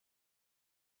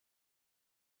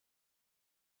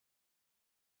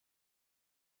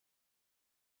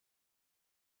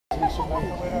Right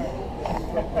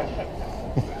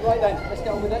then, let's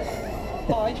get on with it.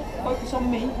 Hi, focus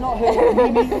on me, not her.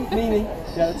 Me.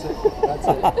 Yeah, that's it. That's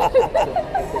it.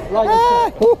 Right,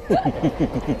 let's go.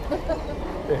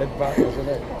 They head back, isn't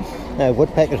it?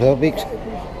 Woodpeckers are big.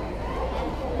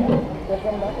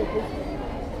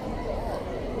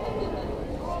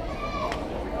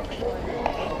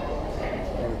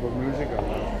 Good music on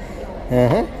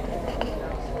that.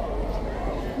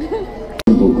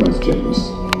 Simple questions.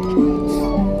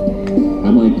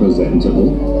 Am I presentable?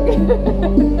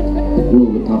 Will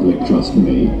the public trust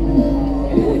me?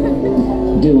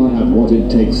 Do I have what it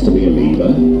takes to be a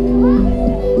leader?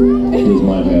 Does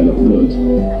my hair look good?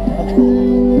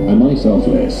 Am I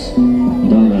selfless,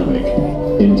 dynamic,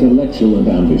 intellectual and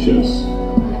ambitious?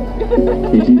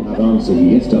 If you have answered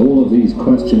yes to all of these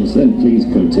questions, then please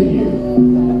continue.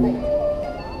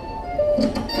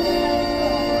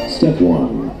 Step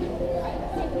 1.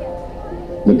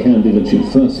 The candidate should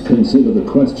first consider the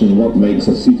question, what makes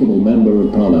a suitable member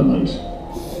of parliament?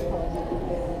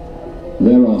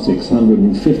 There are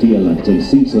 650 elected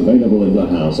seats available in the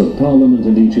House of Parliament,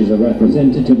 and each is a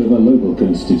representative of a local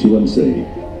constituency.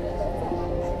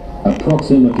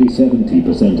 Approximately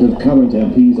 70% of current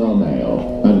MPs are male,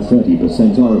 and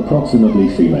 30% are approximately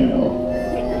female.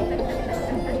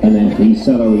 An MP's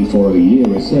salary for a year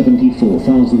is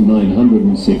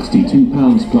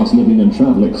 £74,962 plus living and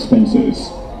travel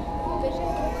expenses.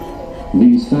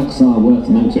 These facts are worth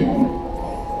noting.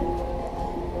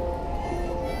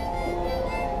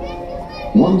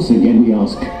 Once again we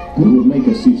ask, who would make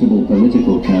a suitable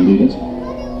political candidate?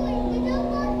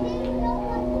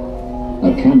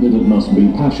 A candidate must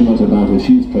be passionate about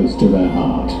issues close to their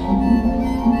heart.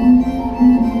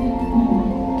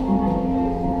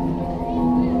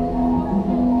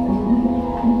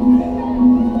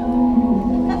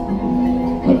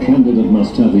 A candidate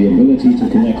must have the ability to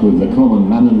connect with the common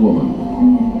man and woman.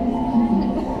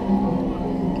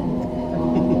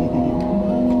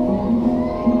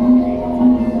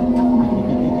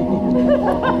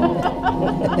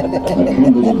 A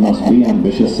candidate must be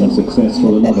ambitious and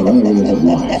successful in other areas of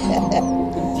life.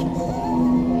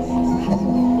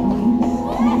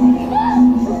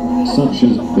 Such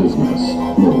as business,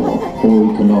 law,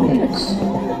 or economics.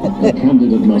 A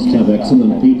candidate must have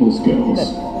excellent people skills.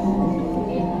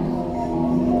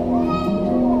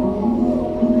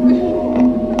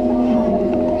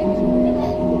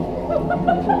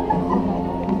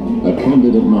 A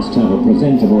candidate must have a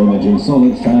presentable image and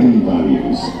solid family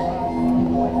values.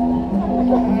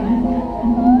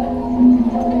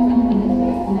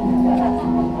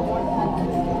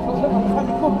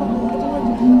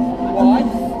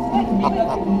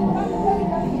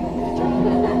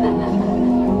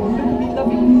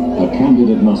 A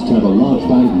candidate must have a large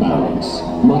bank balance.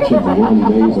 Much of the early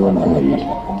days are unpaid.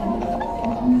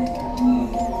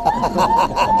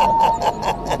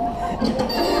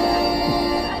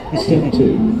 Step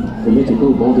 2.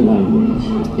 Political body language.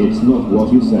 It's not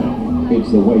what you say,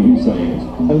 it's the way you say it.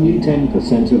 Only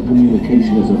 10% of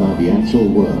communication is about the actual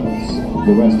words.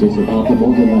 The rest is about the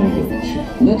body language.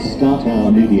 Let's start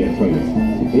our media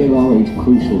training. Here are 8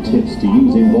 crucial tips to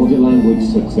using body language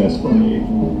successfully.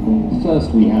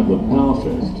 First, we have the power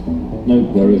fist.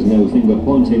 Note there is no finger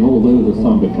pointing, although the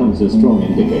thumb becomes a strong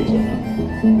indicator.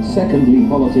 Secondly,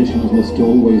 politicians must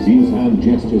always use hand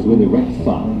gestures with erect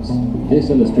thumbs. This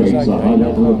illustrates a high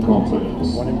level of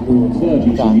confidence. Third,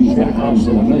 you should use the hands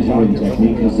in a measuring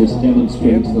technique, as this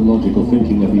demonstrates the logical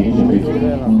thinking of the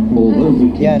individual. Although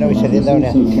the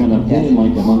also can appear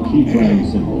like a monkey playing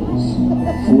symbols.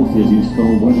 Fourth is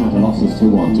useful when at a loss as to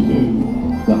what to do.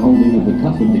 The holding of the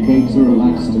cuff indicates a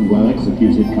relaxed and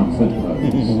well-executed comfort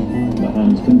pose. The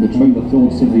hands can betray the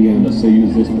thoughts of the owner, so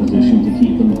use this position to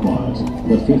keep them quiet.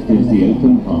 The fifth is the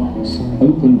open palms.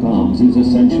 Open palms is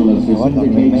essential, as this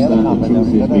indicates that the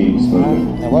truth is being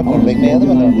spoken. Honest body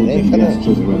language and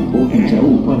gestures are important to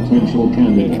all potential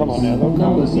candidates.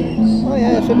 Number 6.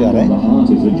 The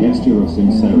heart is a gesture of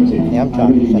sincerity. I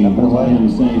really mean what I am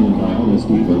saying, and I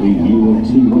honestly believe you will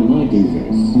too when I do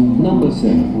this. Number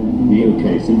 7. The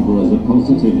OK symbol is a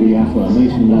positive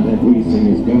reaffirmation that everything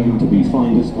is going to be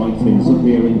fine despite things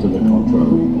appearing to the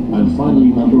contrary. And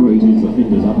finally, number 8 is the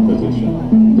fingers up position.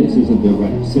 This is a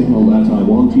direct signal that I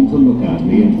want you to look at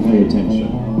me and pay attention.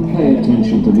 Pay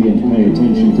attention to me and pay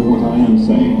attention to what I am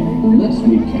saying. Let's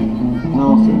recap.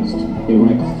 Power fist,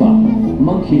 erect thumb,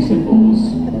 monkey symbols,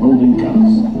 holding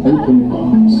cuffs, open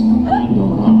palms, hand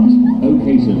on heart,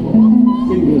 OK symbol,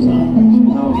 fingers up,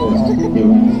 power fist,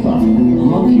 erect thumb,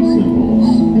 monkey symbols,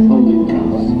 holding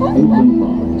cuffs, open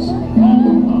palms, hand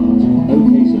on heart,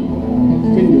 OK symbol,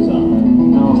 fingers up,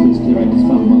 power fist, erect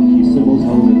thumb, monkey symbols,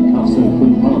 holding cuffs.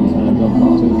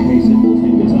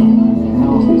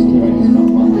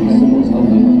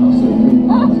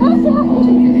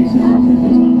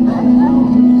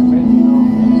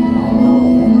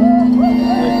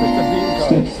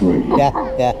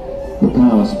 Yeah. The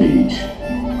power speech.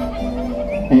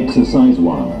 Exercise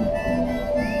 1.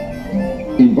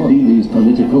 Embody these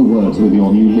political words with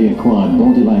your newly acquired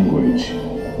body language.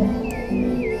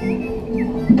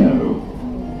 Go.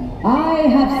 I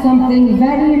have something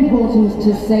very important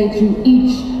to say to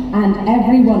each and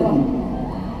every one of you.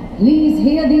 Please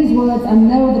hear these words and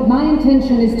know that my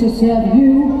intention is to serve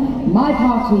you, my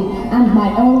party, and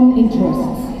my own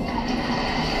interests.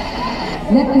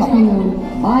 Let this be known,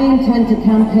 I intend to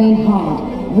campaign hard,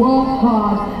 work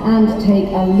hard, and take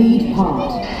a lead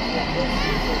part.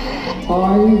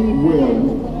 I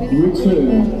will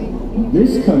return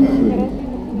this country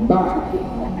back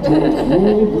to its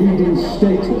world-leading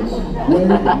status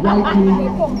where it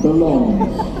rightly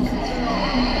belongs.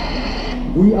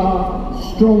 We are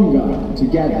stronger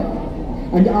together,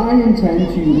 and I intend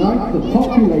to unite the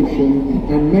population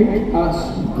and make us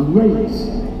great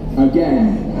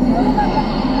again.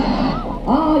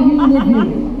 Are you with me?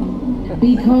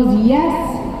 Because yes,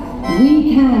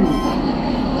 we can.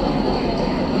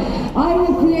 I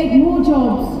will create more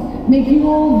jobs, make you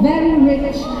all very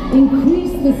rich,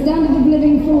 increase the standard of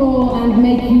living for all, and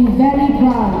make you very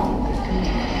proud.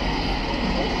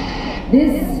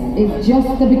 This is just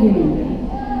the beginning.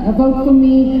 A vote for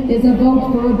me is a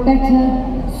vote for a better,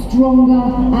 stronger,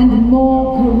 and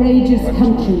more courageous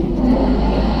country.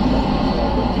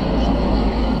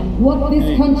 What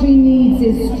this country needs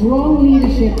is strong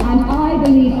leadership, and I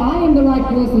believe I am the right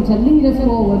person to lead us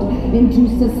forward into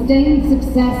sustained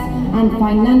success and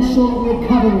financial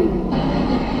recovery.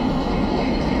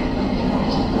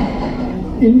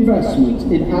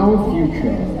 Investment in our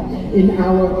future, in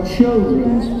our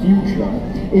children's future,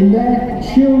 in their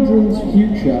children's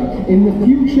future, in the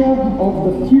future of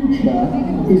the future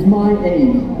is my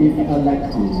aim if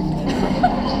elected.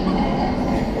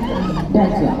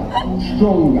 Better,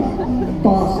 stronger,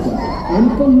 faster,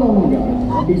 and for longer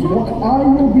is what I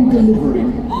will be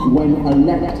delivering when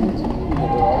elected.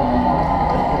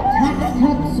 Tax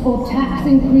cuts or tax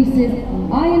increases,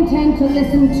 I intend to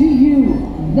listen to you,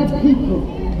 the people,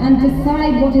 and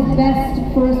decide what is best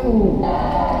for us all.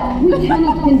 We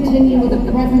cannot continue with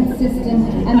the present system,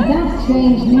 and that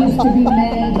change needs to be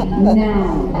made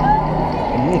now.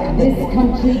 This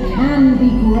country can be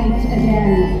great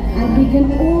again, and we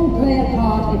can all play a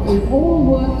part if we all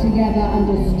work together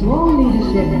under strong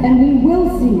leadership, and we will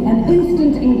see an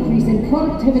instant increase in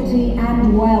productivity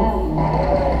and wealth.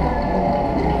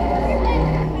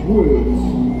 Words,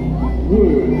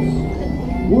 words,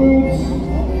 words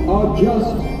are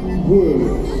just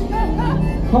words.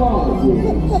 Hard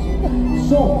words,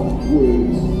 soft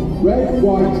words, red,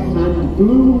 white and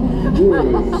blue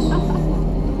words.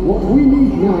 What we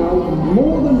need now,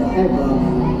 more than ever,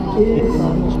 is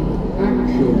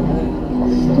action.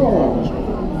 Strong,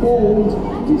 bold,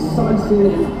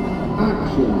 decisive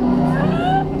action.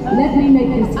 Let me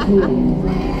make this clear.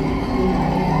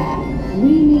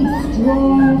 We need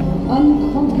strong,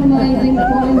 uncompromising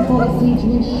foreign policy to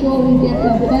ensure we get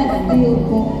the best deal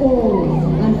for all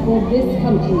and for this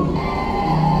country.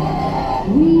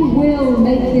 We will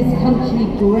make this country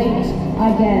great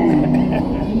again.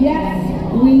 Yes,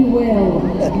 we will.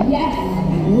 Yes,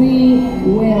 we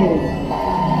will.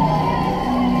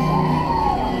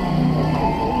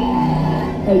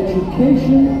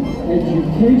 Education,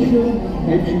 education,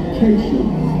 education.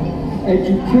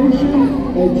 Education,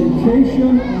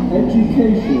 education,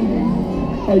 education.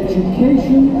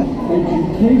 Education,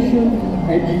 education,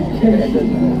 education.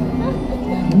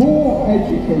 More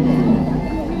education.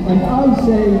 And I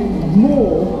say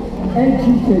more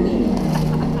education.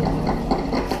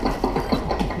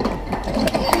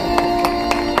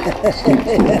 Step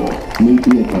 4. Meet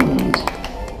the opponent.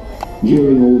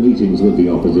 During all meetings with the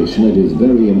opposition, it is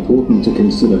very important to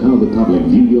consider how the public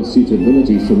view your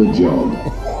suitability for the job.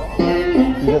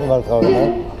 Die zitten wel gewoon, hè?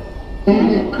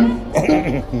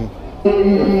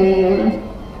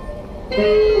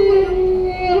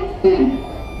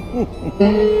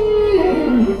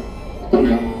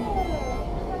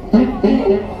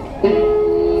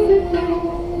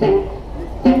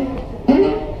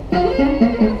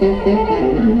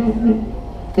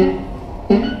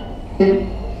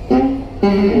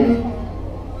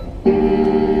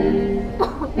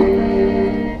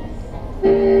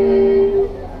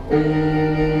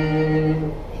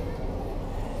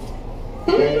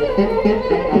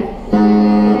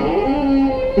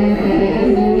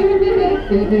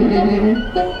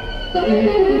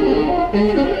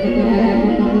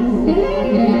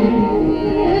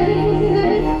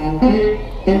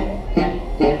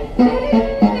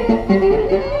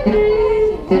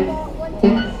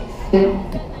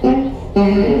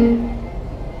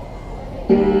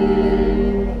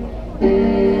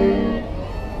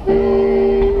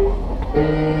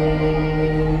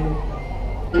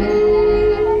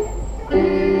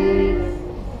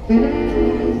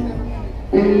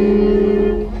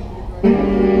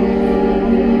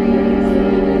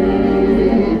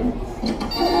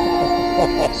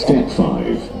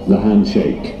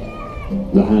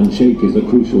 The handshake is a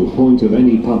crucial point of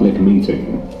any public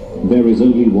meeting. There is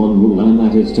only one rule, and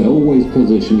that is to always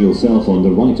position yourself on the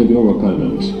right of your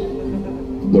opponent.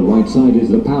 The right side is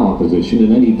the power position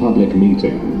in any public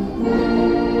meeting.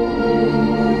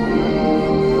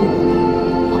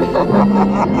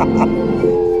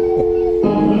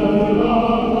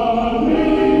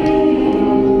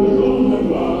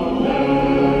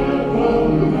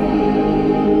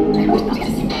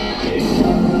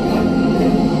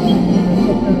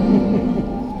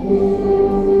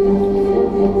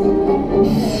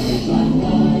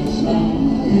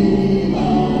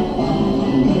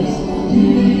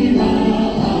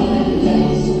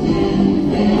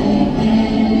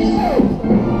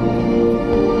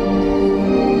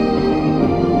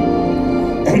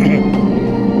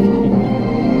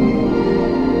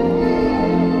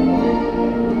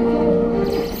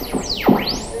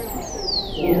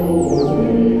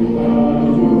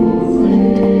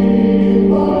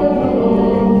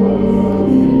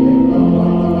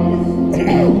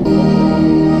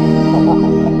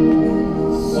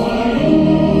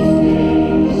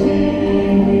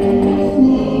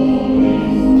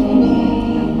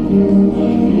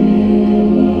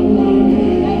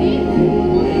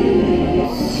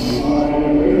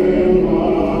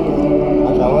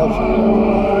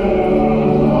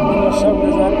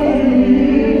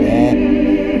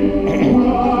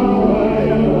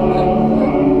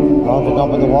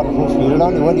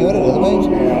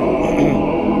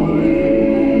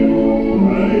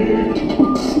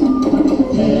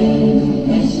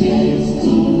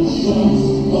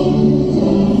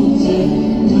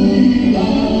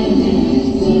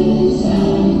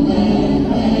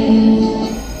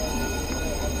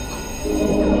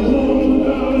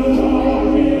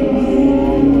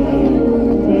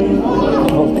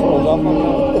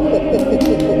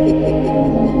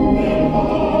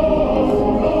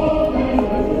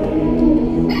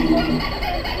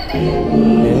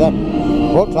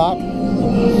 What track?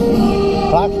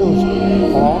 Track shoes.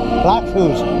 Track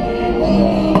shoes.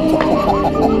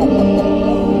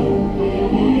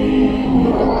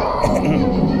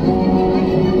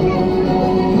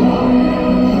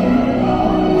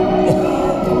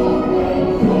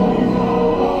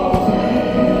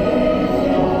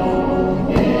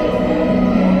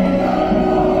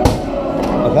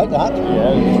 I've heard that.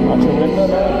 Yeah, it's much a window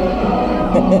now.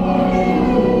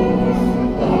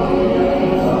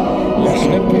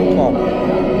 Slipping top.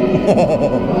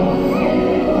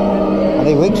 Are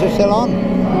the wigs are still on?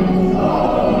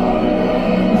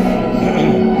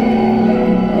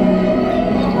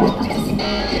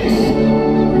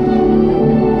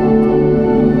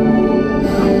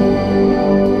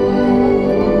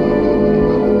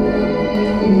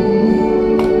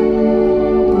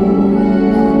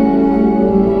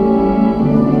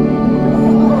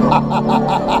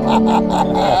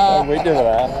 We do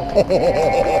that.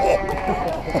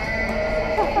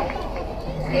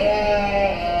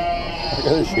 Look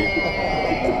at the sheep.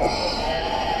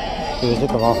 Music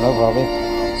come off now, probably.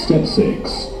 Step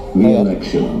 6.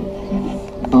 Re-election.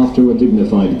 After a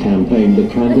dignified campaign, the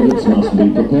candidates must be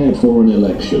prepared for an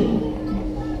election.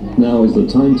 Now is the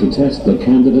time to test the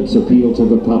candidates' appeal to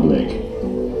the public.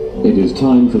 It is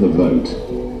time for the vote.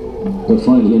 The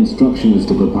final instruction is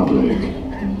to the public.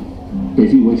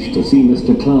 If you wish to see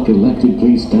Mr. Clark elected,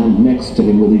 please stand next to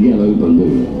him with a yellow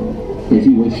balloon. If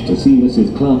you wish to see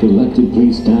Mrs. Clark elected,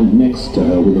 please stand next to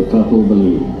her with a purple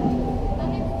balloon.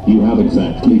 You have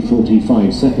exactly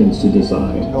 45 seconds to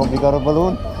decide. Nobody got a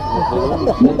balloon?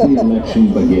 Let the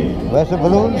election begin. Where's the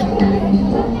balloons?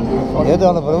 You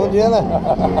don't have balloons, you know?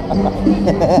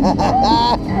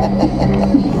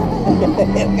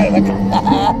 Look.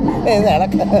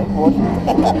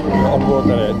 I'm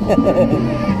walking it.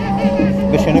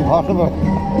 Mission Impossible.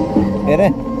 Hear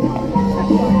it?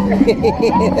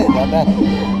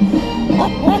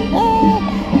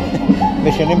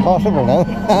 Mission Impossible now.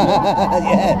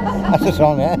 Yeah, that's the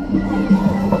song, yeah.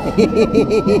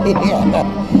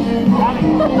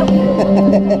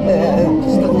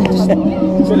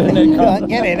 Go on,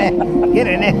 get in there. Get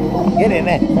in there. Get in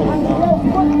there.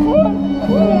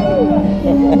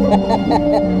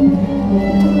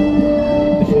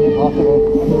 Mission Impossible.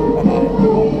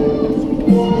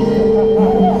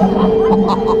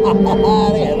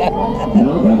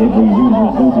 Now that every user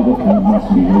voted account must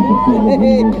be made before the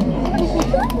voting.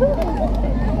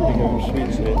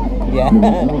 Yeah. The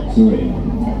results are in.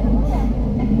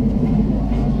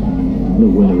 The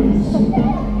winner is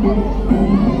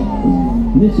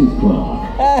Mrs. Clark.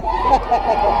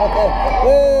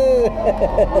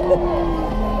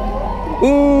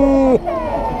 Ooh.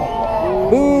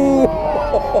 Ooh.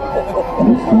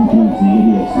 This concludes the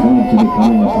idiot's guide to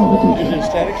becoming a politician.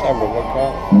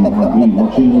 You have been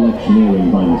watching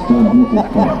electioneering by Mr.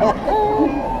 Mrs. Clark.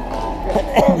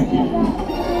 Thank you.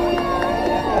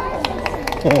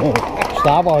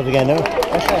 Star Wars again, no?